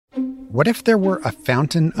What if there were a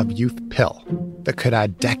fountain of youth pill that could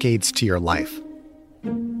add decades to your life?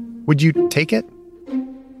 Would you take it?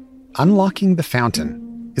 Unlocking the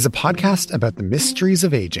Fountain is a podcast about the mysteries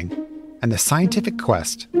of aging and the scientific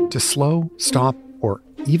quest to slow, stop, or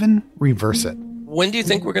even reverse it. When do you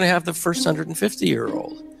think we're going to have the first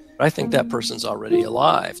 150-year-old? I think that person's already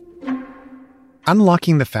alive.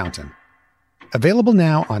 Unlocking the Fountain. Available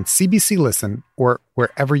now on CBC Listen or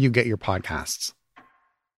wherever you get your podcasts.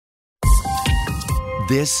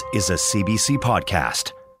 This is a CBC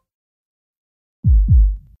podcast.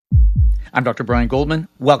 I'm Dr. Brian Goldman.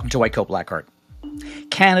 Welcome to White Coat Black Heart.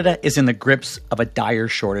 Canada is in the grips of a dire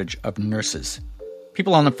shortage of nurses.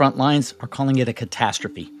 People on the front lines are calling it a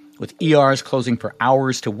catastrophe, with ERs closing for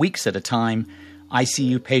hours to weeks at a time,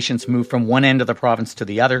 ICU patients move from one end of the province to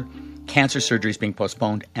the other, cancer surgeries being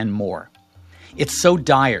postponed, and more. It's so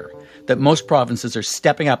dire that most provinces are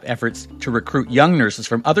stepping up efforts to recruit young nurses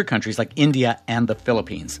from other countries like India and the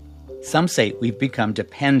Philippines. Some say we've become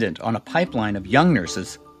dependent on a pipeline of young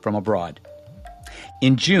nurses from abroad.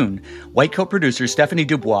 In June, White Coat producer Stephanie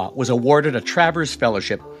Dubois was awarded a Travers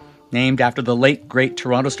Fellowship named after the late, great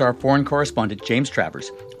Toronto Star foreign correspondent James Travers,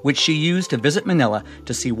 which she used to visit Manila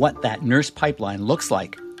to see what that nurse pipeline looks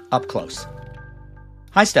like up close.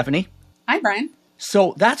 Hi, Stephanie. Hi, Brian.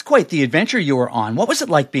 So that's quite the adventure you were on. What was it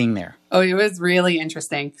like being there? Oh, it was really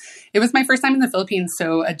interesting. It was my first time in the Philippines,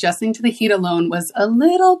 so adjusting to the heat alone was a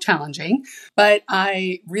little challenging, but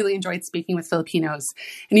I really enjoyed speaking with Filipinos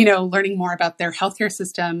and, learning more about their healthcare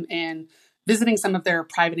system and visiting some of their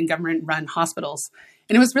private and government-run hospitals.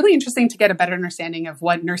 And it was really interesting to get a better understanding of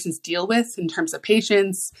what nurses deal with in terms of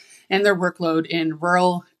patients and their workload in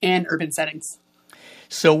rural and urban settings.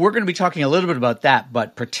 So we're going to be talking a little bit about that,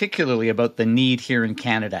 but particularly about the need here in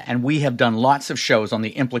Canada. And we have done lots of shows on the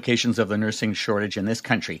implications of the nursing shortage in this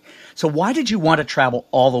country. So why did you want to travel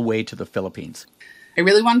all the way to the Philippines? I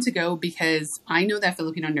really wanted to go because I know that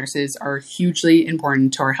Filipino nurses are hugely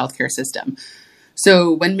important to our healthcare system.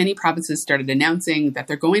 So when many provinces started announcing that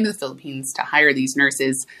they're going to the Philippines to hire these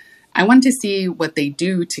nurses, I wanted to see what they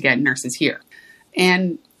do to get nurses here.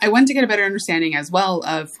 And I wanted to get a better understanding as well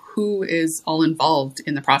of who is all involved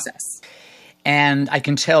in the process. And I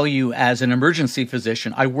can tell you, as an emergency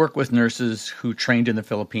physician, I work with nurses who trained in the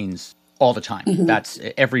Philippines all the time. Mm-hmm. That's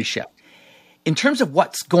every shift. In terms of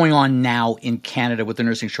what's going on now in Canada with the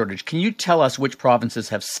nursing shortage, can you tell us which provinces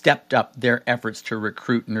have stepped up their efforts to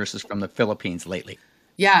recruit nurses from the Philippines lately?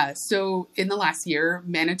 Yeah, so in the last year,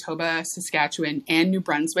 Manitoba, Saskatchewan, and New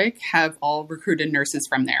Brunswick have all recruited nurses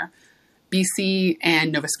from there. BC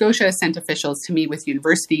and Nova Scotia sent officials to meet with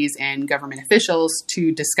universities and government officials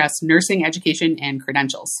to discuss nursing education and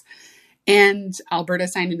credentials. And Alberta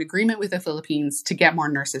signed an agreement with the Philippines to get more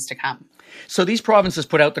nurses to come. So these provinces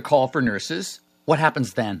put out the call for nurses. What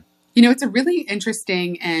happens then? It's a really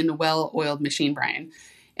interesting and well-oiled machine, Brian.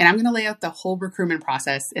 And I'm going to lay out the whole recruitment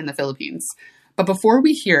process in the Philippines. But before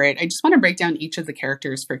we hear it, I just want to break down each of the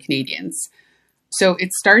characters for Canadians. So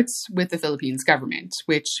it starts with the Philippines government,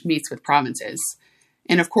 which meets with provinces.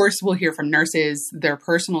 And of course, we'll hear from nurses, their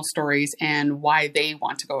personal stories, and why they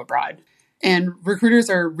want to go abroad. And recruiters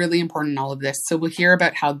are really important in all of this. So we'll hear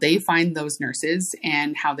about how they find those nurses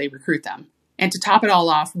and how they recruit them. And to top it all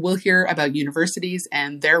off, we'll hear about universities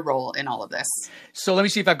and their role in all of this. So let me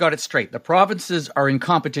see if I've got it straight. The provinces are in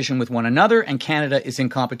competition with one another, and Canada is in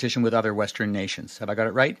competition with other Western nations. Have I got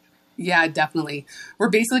it right? Yeah, definitely. We're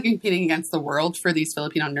basically competing against the world for these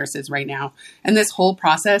Filipino nurses right now. And this whole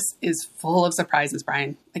process is full of surprises,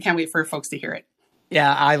 Brian. I can't wait for folks to hear it.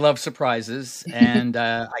 Yeah, I love surprises, and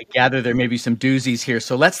I gather there may be some doozies here.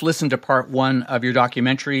 So let's listen to part one of your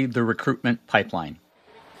documentary, The Recruitment Pipeline.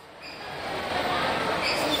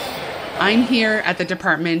 I'm here at the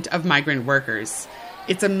Department of Migrant Workers.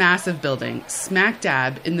 It's a massive building, smack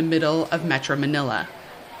dab in the middle of Metro Manila.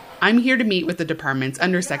 I'm here to meet with the department's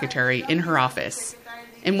undersecretary in her office.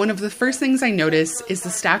 And one of the first things I notice is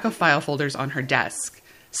the stack of file folders on her desk,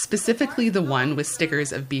 specifically the one with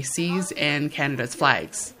stickers of BC's and Canada's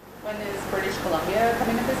flags. When is British Columbia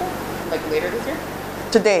coming to visit? Like later this year?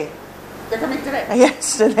 Today. They're coming today?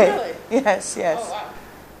 Yes, today. Really? Yes. Oh, wow.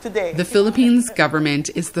 Today. The Philippines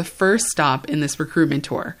government is the first stop in this recruitment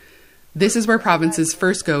tour. This is where provinces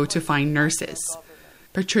first go to find nurses.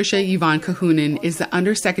 Patricia Yvonne Kahunin is the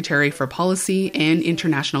Undersecretary for Policy and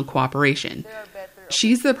International Cooperation.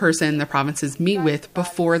 She's the person the provinces meet with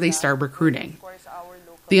before they start recruiting.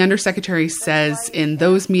 The Undersecretary says in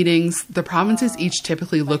those meetings, the provinces each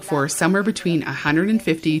typically look for somewhere between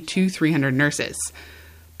 150 to 300 nurses.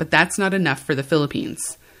 But that's not enough for the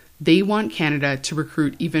Philippines. They want Canada to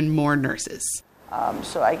recruit even more nurses.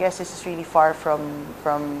 So I guess this is really far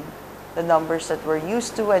from the numbers that we're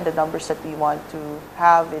used to and the numbers that we want to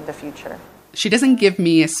have in the future. She doesn't give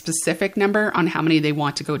me a specific number on how many they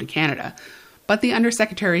want to go to Canada, but the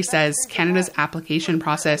Undersecretary says Canada's application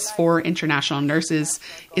process for international nurses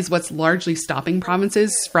is what's largely stopping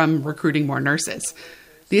provinces from recruiting more nurses.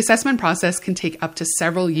 The assessment process can take up to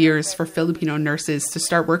several years for Filipino nurses to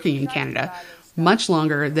start working in Canada, much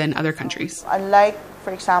longer than other countries. Unlike,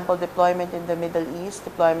 for example, deployment in the Middle East,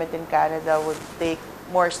 deployment in Canada would take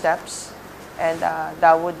more steps, and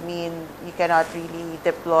that would mean you cannot really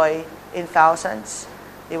deploy in thousands.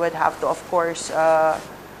 They would have to, of course,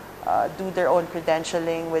 do their own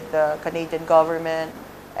credentialing with the Canadian government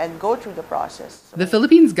and go through the process. The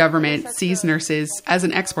Philippines government sees nurses as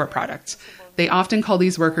an export product. They often call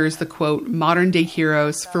these workers the, quote, modern-day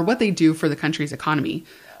heroes for what they do for the country's economy,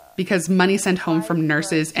 because money sent home from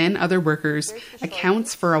nurses and other workers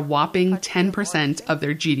accounts for a whopping 10% of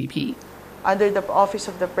their GDP. Under the Office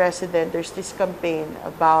of the President, there's this campaign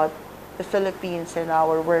about the Philippines and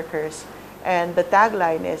our workers, and the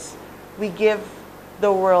tagline is, we give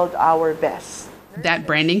the world our best. That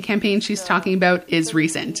branding campaign she's talking about is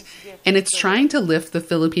recent, and it's trying to lift the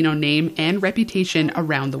Filipino name and reputation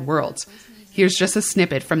around the world. Here's just a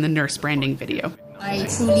snippet from the nurse branding video. I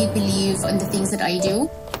truly believe in the things that I do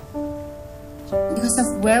because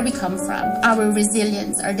of where we come from, our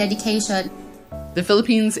resilience, our dedication. The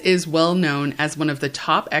Philippines is well known as one of the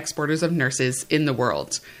top exporters of nurses in the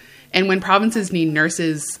world. And when provinces need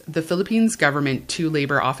nurses, the Philippines government to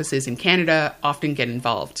labor offices in Canada often get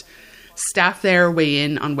involved. Staff there weigh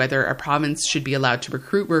in on whether a province should be allowed to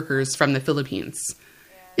recruit workers from the Philippines.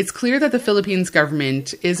 It's clear that the Philippines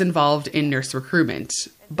government is involved in nurse recruitment,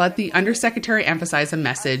 but the Undersecretary emphasized a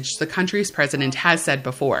message the country's president has said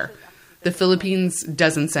before. The Philippines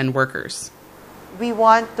doesn't send workers. We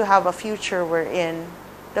want to have a future wherein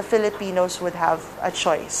the Filipinos would have a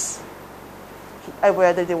choice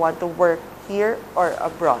whether they want to work here or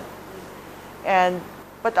abroad.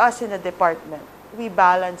 But us in the department, we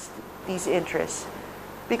balance these interests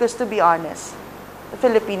because, to be honest, the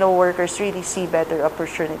Filipino workers really see better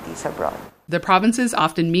opportunities abroad. The provinces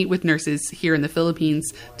often meet with nurses here in the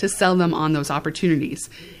Philippines to sell them on those opportunities,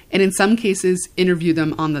 and in some cases, interview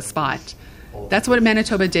them on the spot. That's what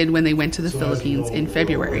Manitoba did when they went to the Philippines in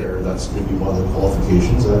February. That's going to be one of the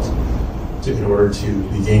qualifications in order to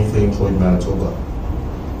be gainfully employed in Manitoba.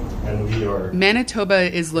 And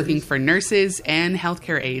Manitoba is looking for nurses and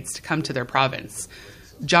healthcare aides to come to their province.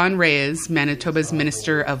 John Reyes, Manitoba's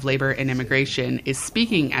Minister of Labor and Immigration, is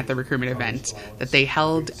speaking at the recruitment event that they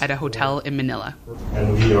held at a hotel in Manila.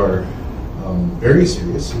 And we are very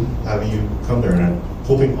serious in having you come there, and I'm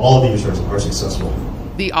hoping all of you are successful.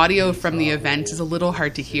 The audio from the event is a little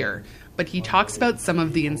hard to hear, but he talks about some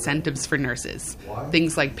of the incentives for nurses,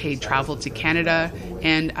 things like paid travel to Canada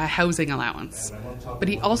and a housing allowance. But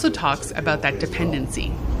he also talks about that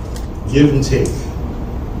dependency. Give and take.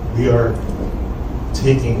 We are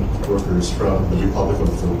taking workers from the Republic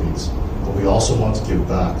of the Philippines, but we also want to give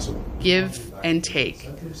back. Give and take.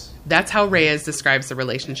 That's how Reyes describes the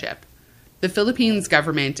relationship. The Philippines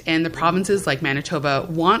government and the provinces like Manitoba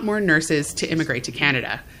want more nurses to immigrate to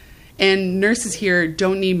Canada. And nurses here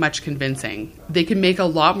don't need much convincing. They can make a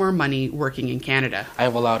lot more money working in Canada. I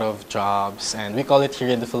have a lot of jobs, and we call it here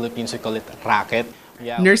in the Philippines, we call it racket.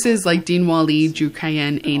 Nurses like Dinwali,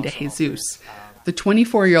 Jukayan, and De Jesus. The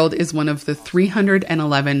 24-year-old is one of the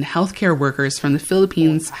 311 healthcare workers from the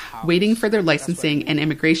Philippines waiting for their licensing and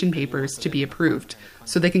immigration papers to be approved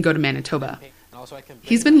so they can go to Manitoba.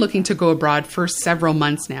 He's been looking to go abroad for several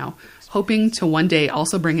months now, hoping to one day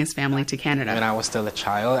also bring his family to Canada. When I was still a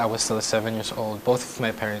child, I was still 7 years old, both of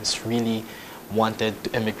my parents really wanted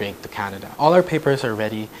to immigrate to Canada. All our papers are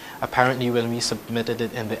ready. Apparently, when we submitted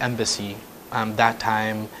it in the embassy, that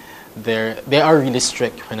time, they are really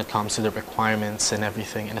strict when it comes to the requirements and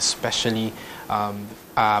everything, and especially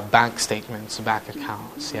bank statements, bank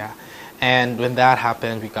accounts, yeah. And when that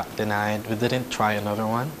happened, we got denied. We didn't try another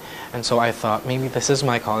one. And so I thought, maybe this is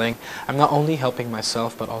my calling. I'm not only helping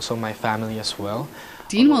myself, but also my family as well.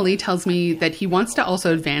 Dean Wally tells me that he wants to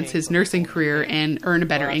also advance his nursing career and earn a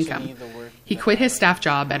better income. He quit his staff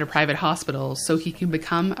job at a private hospital so he can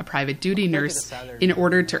become a private duty nurse in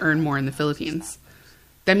order to earn more in the Philippines.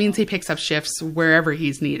 That means he picks up shifts wherever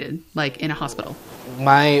he's needed, like in a hospital.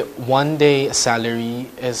 My 1 day salary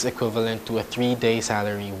is equivalent to a 3-day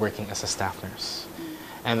salary working as a staff nurse.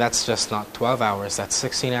 And that's just not 12 hours, that's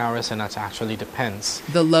 16 hours, and that actually depends.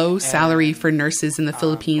 The low salary for nurses in the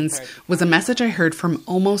Philippines was a message I heard from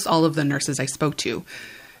almost all of the nurses I spoke to.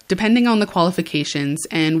 Depending on the qualifications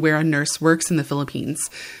and where a nurse works in the Philippines,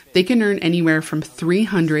 they can earn anywhere from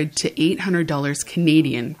 $300 to $800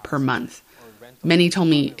 Canadian per month. Many told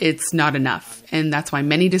me it's not enough, and that's why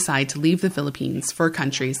many decide to leave the Philippines for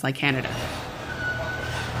countries like Canada.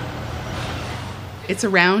 It's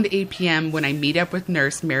around 8 p.m. when I meet up with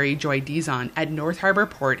nurse Mary Joy Dizon at North Harbour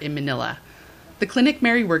Port in Manila. The clinic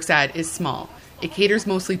Mary works at is small. It caters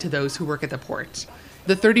mostly to those who work at the port.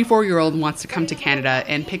 The 34-year-old wants to come to Canada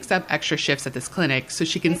and picks up extra shifts at this clinic so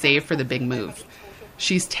she can save for the big move.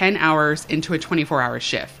 She's 10 hours into a 24-hour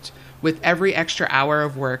shift, with every extra hour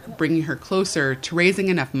of work bringing her closer to raising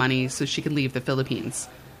enough money so she can leave the Philippines.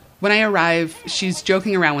 When I arrive, she's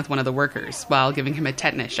joking around with one of the workers while giving him a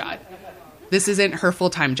tetanus shot. This isn't her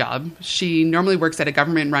full-time job. She normally works at a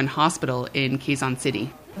government-run hospital in Quezon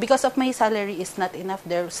City. Because of my salary is not enough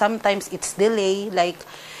there, sometimes it's delay, like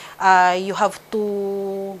you have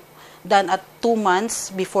to done at 2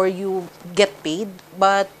 months before you get paid.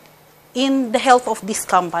 But in the help of this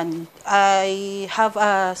company, I have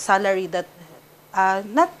a salary that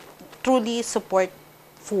not truly support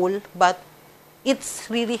full, but it's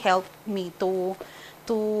really helped me to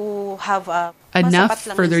have enough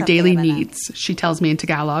for their daily needs, she tells me in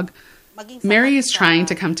Tagalog. Mary is trying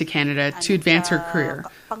to come to Canada to advance her career,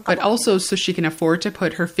 but also so she can afford to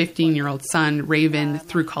put her 15-year-old son, Raven,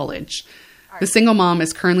 through college. The single mom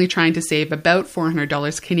is currently trying to save about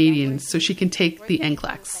 $400 Canadian so she can take the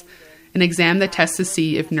NCLEX, an exam that tests to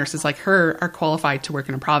see if nurses like her are qualified to work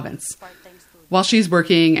in a province. While she's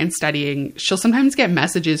working and studying, she'll sometimes get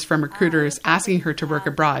messages from recruiters asking her to work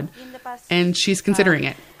abroad, and she's considering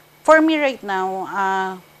it. For me right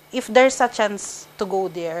now, if there's a chance to go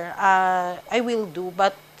there, I will do,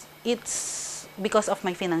 but it's because of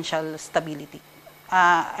my financial stability.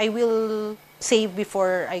 I will save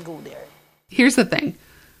before I go there. Here's the thing.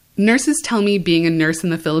 Nurses tell me being a nurse in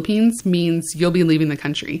the Philippines means you'll be leaving the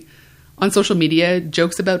country. On social media,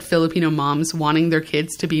 jokes about Filipino moms wanting their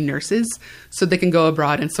kids to be nurses so they can go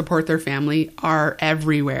abroad and support their family are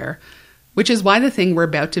everywhere, which is why the thing we're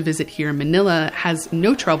about to visit here in Manila has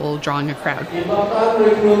no trouble drawing a crowd.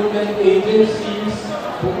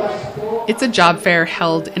 It's a job fair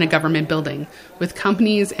held in a government building, with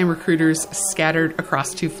companies and recruiters scattered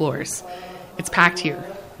across 2 floors. It's packed here.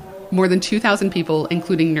 More than 2,000 people,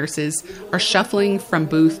 including nurses, are shuffling from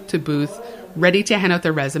booth to booth, ready to hand out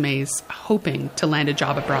their resumes, hoping to land a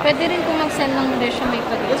job abroad.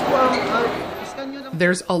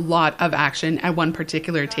 There's a lot of action at one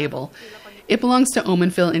particular table. It belongs to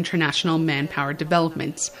Omanville International Manpower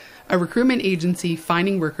Development, a recruitment agency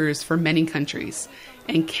finding workers for many countries,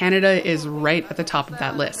 and Canada is right at the top of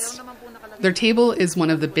that list. Their table is one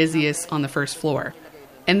of the busiest on the first floor.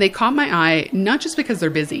 And they caught my eye not just because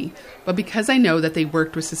they're busy, but because I know that they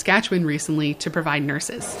worked with Saskatchewan recently to provide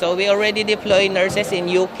nurses. So we already deployed nurses in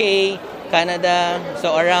UK, Canada,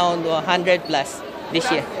 so around 100 plus this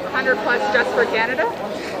year. 100 plus just for Canada?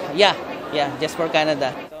 Yeah, just for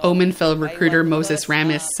Canada. Omanville recruiter Moses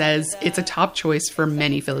Ramis says it's a top choice for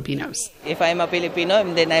many Filipinos. If I'm a Filipino,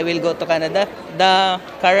 then I will go to Canada. The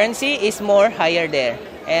currency is more higher there,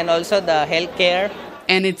 and also the healthcare.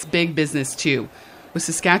 And it's big business too, with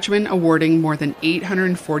Saskatchewan awarding more than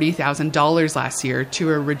 $840,000 last year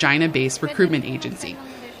to a Regina-based recruitment agency.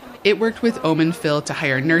 It worked with Omanville to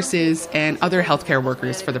hire nurses and other healthcare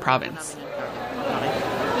workers for the province.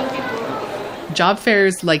 Job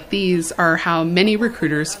fairs like these are how many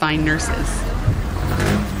recruiters find nurses.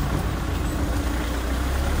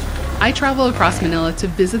 I travel across Manila to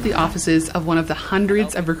visit the offices of one of the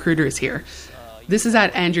hundreds of recruiters here. This is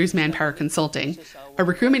at Andrews Manpower Consulting, a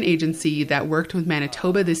recruitment agency that worked with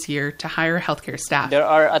Manitoba this year to hire healthcare staff. There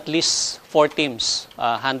are at least 4 teams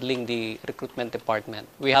handling the recruitment department.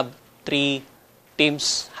 We have 3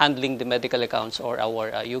 teams handling the medical accounts or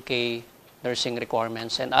our UK nursing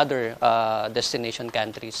requirements and other destination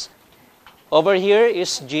countries. Over here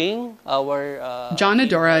is Jing, our... John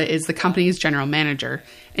Adora is the company's general manager,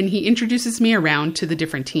 and he introduces me around to the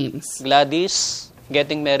different teams. Gladys,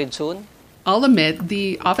 getting married soon. I'll admit,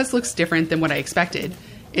 the office looks different than what I expected.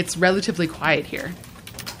 It's relatively quiet here.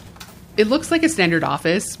 It looks like a standard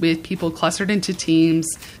office with people clustered into teams,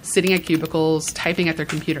 sitting at cubicles, typing at their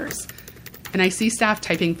computers. And I see staff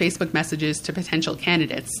typing Facebook messages to potential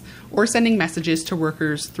candidates or sending messages to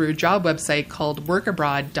workers through a job website called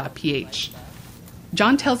workabroad.ph.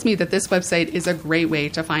 John tells me that this website is a great way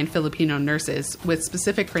to find Filipino nurses with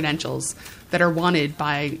specific credentials that are wanted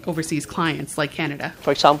by overseas clients like Canada.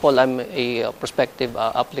 For example, I'm a prospective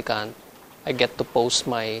applicant. I get to post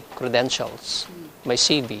my credentials, my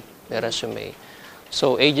CV, my resume.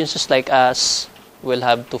 So agencies like us will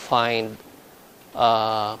have to find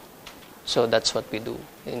So that's what we do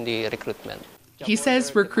in the recruitment. He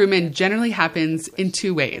says recruitment generally happens in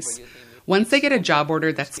two ways. Once they get a job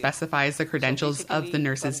order that specifies the credentials of the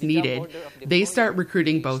nurses needed, they start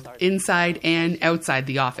recruiting both inside and outside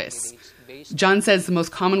the office. John says the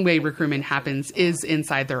most common way recruitment happens is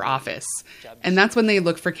inside their office, and that's when they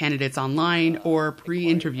look for candidates online or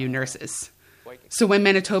pre-interview nurses. So when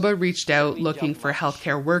Manitoba reached out looking for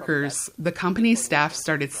healthcare workers, the company's staff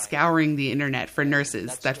started scouring the internet for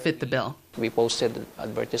nurses that fit the bill. We posted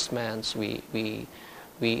advertisements. We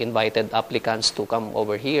invited applicants to come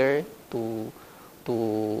over here for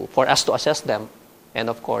us to assess them, and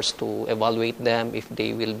of course to evaluate them if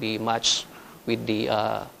they will be matched with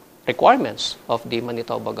the requirements of the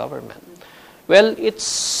Manitoba government. Well,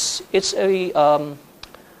 it's a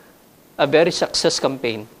very success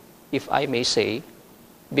campaign, if I may say,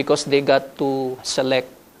 because they got to select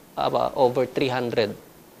over 300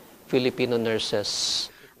 Filipino nurses.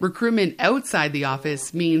 Recruitment outside the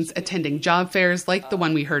office means attending job fairs like the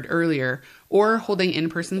one we heard earlier, or holding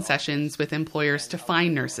in-person sessions with employers to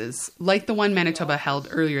find nurses, like the one Manitoba held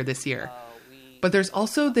earlier this year. But there's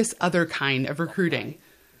also this other kind of recruiting.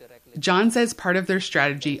 John says part of their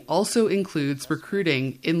strategy also includes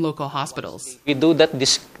recruiting in local hospitals. We do that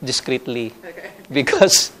discreetly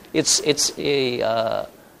because it's a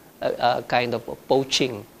kind of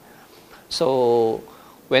poaching. So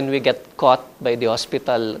when we get caught by the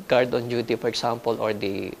hospital guard on duty, for example, or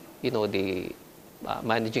the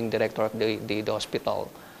managing director of the hospital,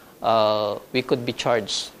 we could be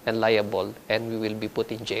charged and liable, and we will be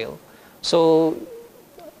put in jail. So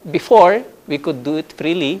before, we could do it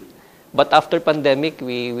freely, but after pandemic,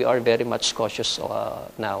 we are very much cautious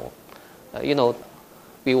now.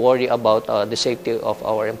 We worry about the safety of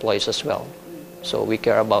our employees as well, so we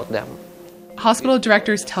care about them. Hospital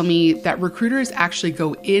directors tell me that recruiters actually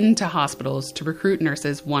go into hospitals to recruit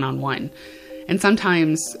nurses one-on-one. And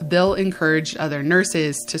sometimes they'll encourage other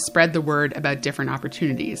nurses to spread the word about different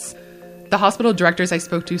opportunities. The hospital directors I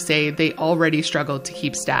spoke to say they already struggled to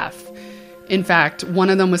keep staff. In fact, one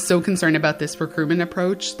of them was so concerned about this recruitment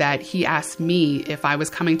approach that he asked me if I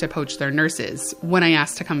was coming to poach their nurses when I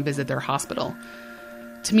asked to come visit their hospital.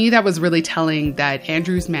 To me, that was really telling that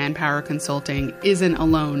Andrew's Manpower Consulting isn't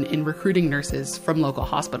alone in recruiting nurses from local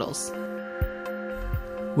hospitals.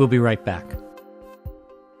 We'll be right back.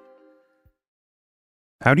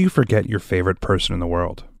 How do you forget your favorite person in the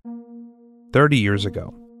world? 30 years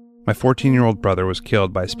ago, my 14-year-old brother was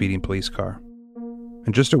killed by a speeding police car.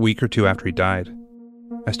 And just a week or two after he died,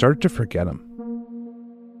 I started to forget him.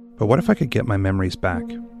 But what if I could get my memories back?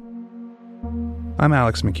 I'm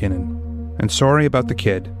Alex McKinnon, and Sorry About the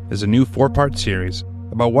Kid is a new 4-part series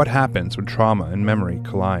about what happens when trauma and memory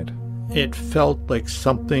collide. It felt like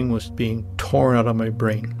something was being torn out of my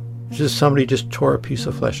brain. It's just somebody just tore a piece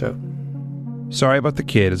of flesh out. Sorry About the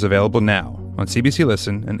Kid is available now on CBC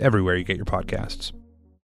Listen and everywhere you get your podcasts.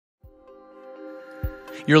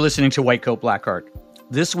 You're listening to White Coat Black Art.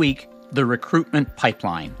 This week, the recruitment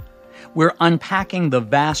pipeline. We're unpacking the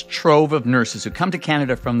vast trove of nurses who come to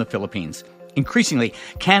Canada from the Philippines. Increasingly,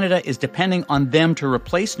 Canada is depending on them to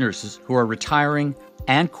replace nurses who are retiring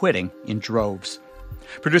and quitting in droves.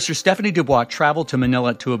 Producer Stephanie Dubois traveled to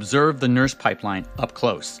Manila to observe the nurse pipeline up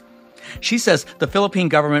close. She says the Philippine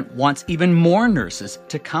government wants even more nurses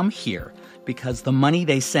to come here because the money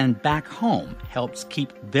they send back home helps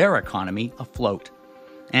keep their economy afloat.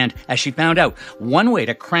 And as she found out, one way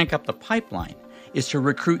to crank up the pipeline is to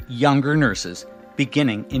recruit younger nurses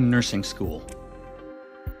beginning in nursing school.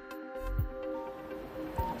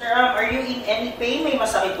 Sir, are you in any pain? May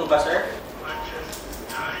masakit po ba, sir?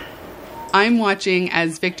 I'm watching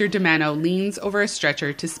as Victor Demano leans over a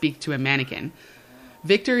stretcher to speak to a mannequin.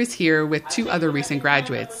 Victor is here with 2 other recent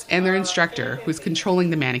graduates and their instructor, who's controlling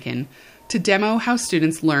the mannequin, to demo how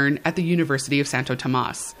students learn at the University of Santo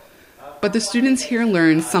Tomas. But the students here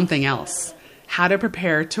learn something else, how to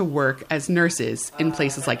prepare to work as nurses in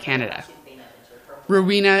places like Canada.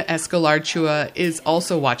 Rowena Escolar-Chua is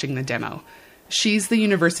also watching the demo. She's the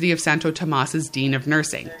University of Santo Tomas's Dean of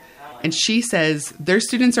Nursing. And she says their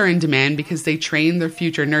students are in demand because they train their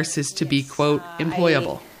future nurses to be, quote,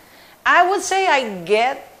 employable. I would say I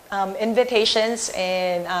get invitations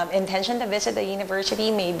and intention to visit the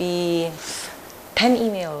university, maybe 10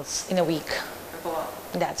 emails in a week.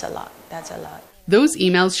 That's a lot. Those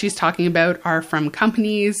emails she's talking about are from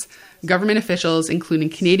companies, government officials, including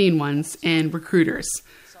Canadian ones, and recruiters.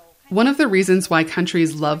 One of the reasons why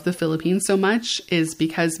countries love the Philippines so much is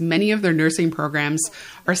because many of their nursing programs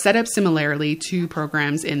are set up similarly to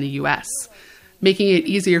programs in the US, making it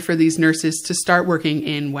easier for these nurses to start working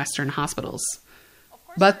in Western hospitals.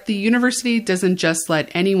 But the university doesn't just let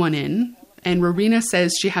anyone in, and Rowena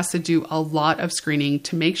says she has to do a lot of screening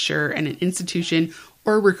to make sure an institution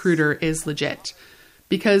or recruiter is legit,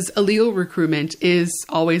 because illegal recruitment is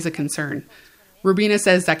always a concern. Rowena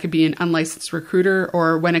says that could be an unlicensed recruiter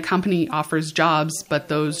or when a company offers jobs, but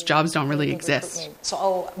those jobs don't really exist.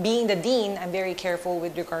 So being the dean, I'm very careful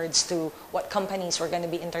with regards to what companies we're going to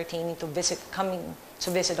be entertaining coming to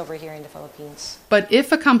visit over here in the Philippines. But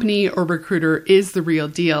if a company or recruiter is the real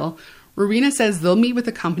deal, Rowena says they'll meet with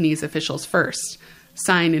the company's officials first,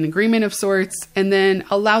 sign an agreement of sorts, and then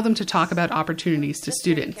allow them to talk about opportunities to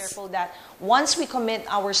students. Be careful that once we commit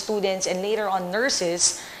our students and later on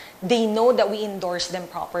nurses, they know that we endorse them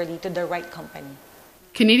properly to the right company.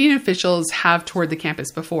 Canadian officials have toured the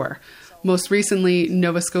campus before. Most recently,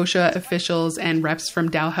 Nova Scotia officials and reps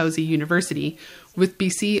from Dalhousie University, with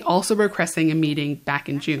BC also requesting a meeting back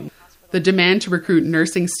in June. The demand to recruit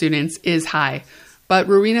nursing students is high, but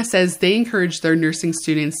Rowena says they encourage their nursing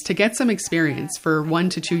students to get some experience for 1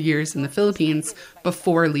 to 2 years in the Philippines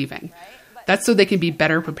before leaving. That's so they can be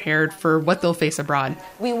better prepared for what they'll face abroad.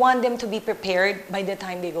 We want them to be prepared by the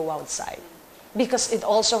time they go outside, because it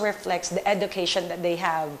also reflects the education that they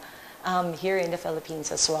have here in the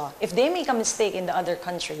Philippines as well. If they make a mistake in the other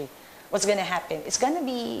country, what's going to happen? It's going to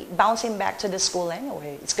be bouncing back to the school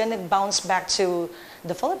anyway. It's going to bounce back to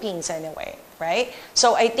the Philippines anyway, right?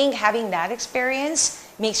 So I think having that experience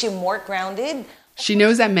makes you more grounded. She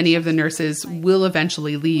knows that many of the nurses will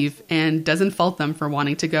eventually leave and doesn't fault them for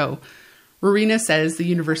wanting to go. Rowena says the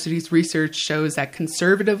university's research shows that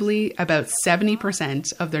conservatively, about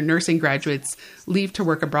 70% of their nursing graduates leave to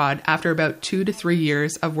work abroad after about 2 to 3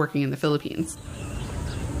 years of working in the Philippines.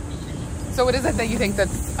 So what is it that you think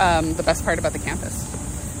that's the best part about the campus?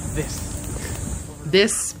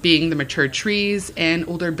 This being the mature trees and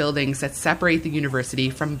older buildings that separate the university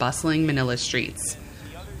from bustling Manila streets.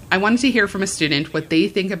 I wanted to hear from a student what they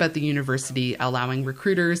think about the university allowing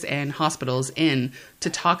recruiters and hospitals in to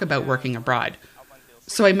talk about working abroad.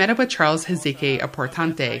 So I met up with Charles Hezeque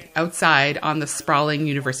Aportante outside on the sprawling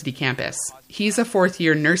university campus. He's a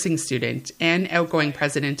fourth-year nursing student and outgoing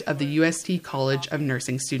president of the UST College of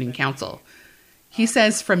Nursing Student Council. He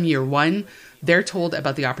says from year one, they're told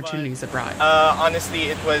about the opportunities abroad. Honestly,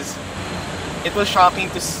 it was shocking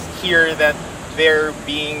to hear that they're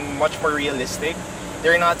being much more realistic.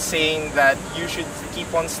 They're not saying that you should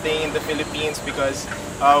keep on staying in the Philippines because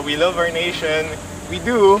we love our nation. We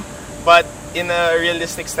do, but in a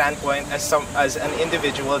realistic standpoint, as an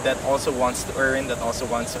individual that also wants to earn, that also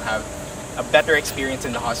wants to have a better experience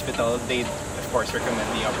in the hospital, they of course recommend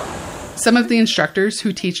the abroad. Some of the instructors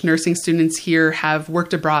who teach nursing students here have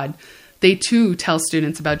worked abroad. They too tell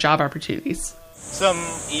students about job opportunities. Some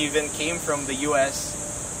even came from the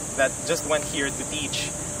US that just went here to teach,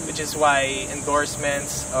 which is why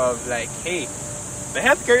endorsements of like, hey, the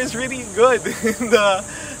healthcare is really good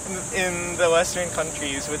in the Western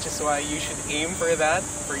countries, which is why you should aim for that,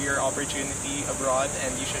 for your opportunity abroad,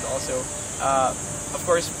 and you should also, of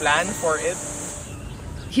course, plan for it.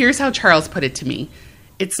 Here's how Charles put it to me.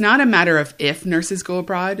 It's not a matter of if nurses go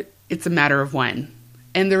abroad, it's a matter of when.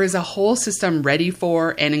 And there is a whole system ready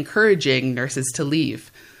for and encouraging nurses to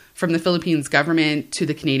leave, from the Philippines government to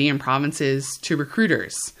the Canadian provinces to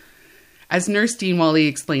recruiters. As Nurse Dean Wally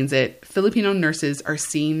explains it, Filipino nurses are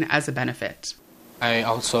seen as a benefit. I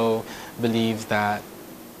also believe that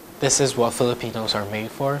this is what Filipinos are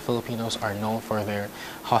made for. Filipinos are known for their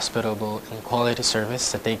hospitable and quality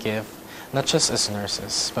service that they give, not just as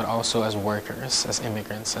nurses, but also as workers, as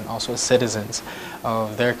immigrants, and also as citizens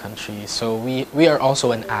of their country. So we are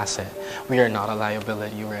also an asset. We are not a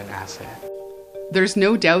liability, we're an asset. There's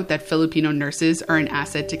no doubt that Filipino nurses are an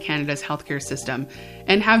asset to Canada's healthcare system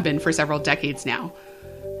and have been for several decades now.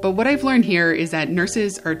 But what I've learned here is that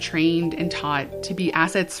nurses are trained and taught to be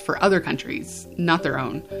assets for other countries, not their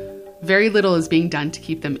own. Very little is being done to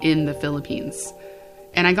keep them in the Philippines.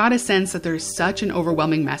 And I got a sense that there's such an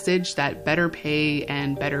overwhelming message that better pay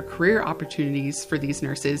and better career opportunities for these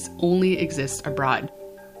nurses only exist abroad.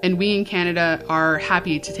 And we in Canada are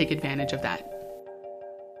happy to take advantage of that.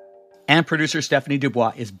 And producer Stephanie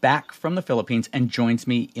Dubois is back from the Philippines and joins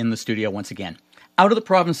me in the studio once again. Out of the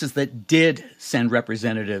provinces that did send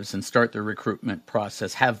representatives and start the recruitment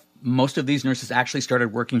process, have most of these nurses actually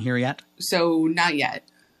started working here yet? So not yet.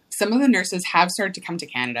 Some of the nurses have started to come to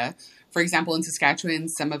Canada. For example, in Saskatchewan,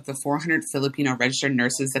 some of the 400 Filipino registered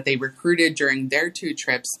nurses that they recruited during their 2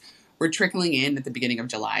 trips were trickling in at the beginning of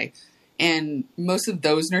July. And most of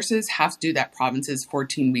those nurses have to do that province's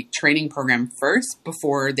 14-week training program first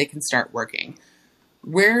before they can start working.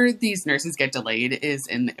 Where these nurses get delayed is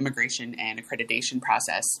in the immigration and accreditation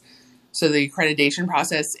process. So the accreditation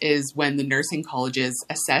process is when the nursing colleges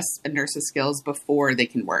assess a nurse's skills before they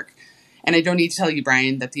can work. And I don't need to tell you,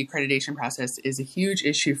 Brian, that the accreditation process is a huge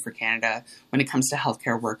issue for Canada when it comes to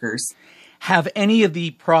healthcare workers. Have any of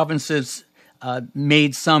the provinces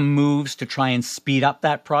made some moves to try and speed up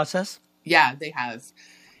that process? Yeah, they have.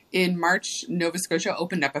 In March, Nova Scotia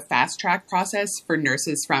opened up a fast-track process for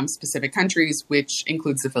nurses from specific countries, which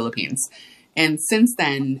includes the Philippines. And since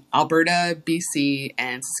then, Alberta, BC,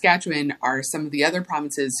 and Saskatchewan are some of the other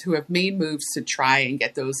provinces who have made moves to try and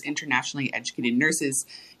get those internationally educated nurses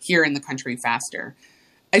here in the country faster.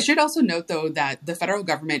 I should also note, though, that the federal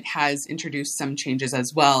government has introduced some changes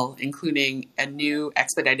as well, including a new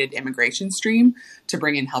expedited immigration stream to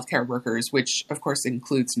bring in healthcare workers, which, of course,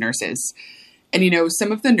 includes nurses. And,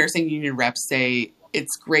 some of the nursing union reps say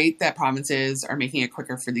it's great that provinces are making it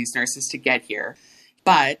quicker for these nurses to get here,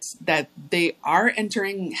 but that they are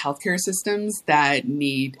entering healthcare systems that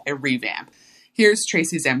need a revamp. Here's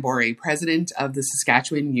Tracy Zambori, president of the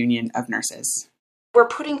Saskatchewan Union of Nurses. We're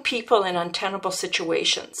putting people in untenable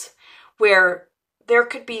situations where there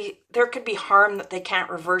could be harm that they can't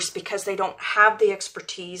reverse because they don't have the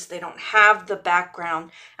expertise, they don't have the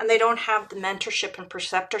background, and they don't have the mentorship and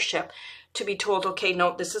preceptorship to be told, okay,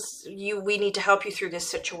 no, this is you, we need to help you through this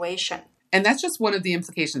situation. And that's just one of the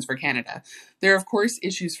implications for Canada. There are, of course,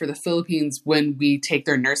 issues for the Philippines when we take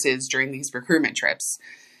their nurses during these recruitment trips.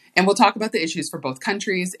 And we'll talk about the issues for both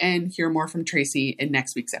countries and hear more from Tracy in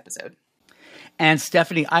next week's episode. And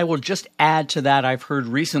Stephanie, I will just add to that, I've heard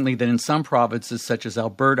recently that in some provinces, such as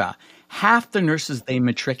Alberta, half the nurses they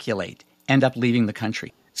matriculate end up leaving the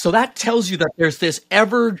country. So that tells you that there's this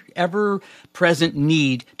ever-present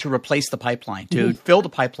need to replace the pipeline, to fill the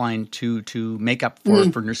pipeline to make up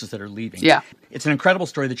for nurses that are leaving. Yeah. It's an incredible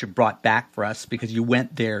story that you brought back for us because you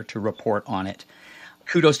went there to report on it.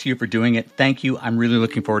 Kudos to you for doing it. Thank you. I'm really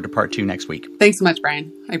looking forward to part 2 next week. Thanks so much,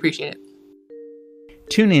 Brian. I appreciate it.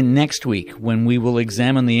 Tune in next week when we will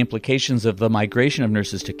examine the implications of the migration of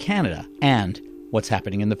nurses to Canada and what's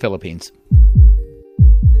happening in the Philippines.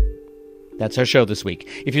 That's our show this week.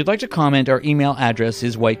 If you'd like to comment, our email address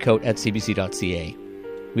is whitecoat@cbc.ca.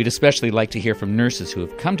 We'd especially like to hear from nurses who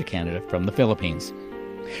have come to Canada from the Philippines.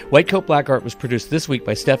 White Coat Black Art was produced this week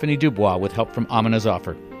by Stephanie Dubois with help from Amina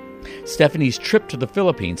Zafar. Stephanie's trip to the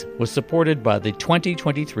Philippines was supported by the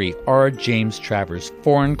 2023 R. James Travers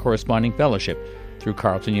Foreign Corresponding Fellowship through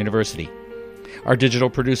Carleton University. Our digital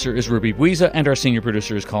producer is Ruby Buiza, and our senior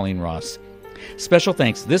producer is Colleen Ross. Special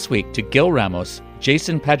thanks this week to Gil Ramos,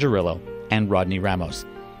 Jason Pajarillo, and Rodney Ramos.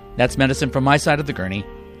 That's medicine from my side of the gurney.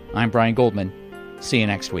 I'm Brian Goldman. See you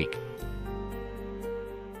next week.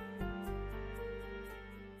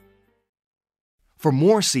 For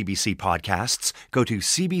more CBC podcasts, go to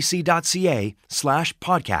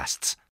cbc.ca/podcasts.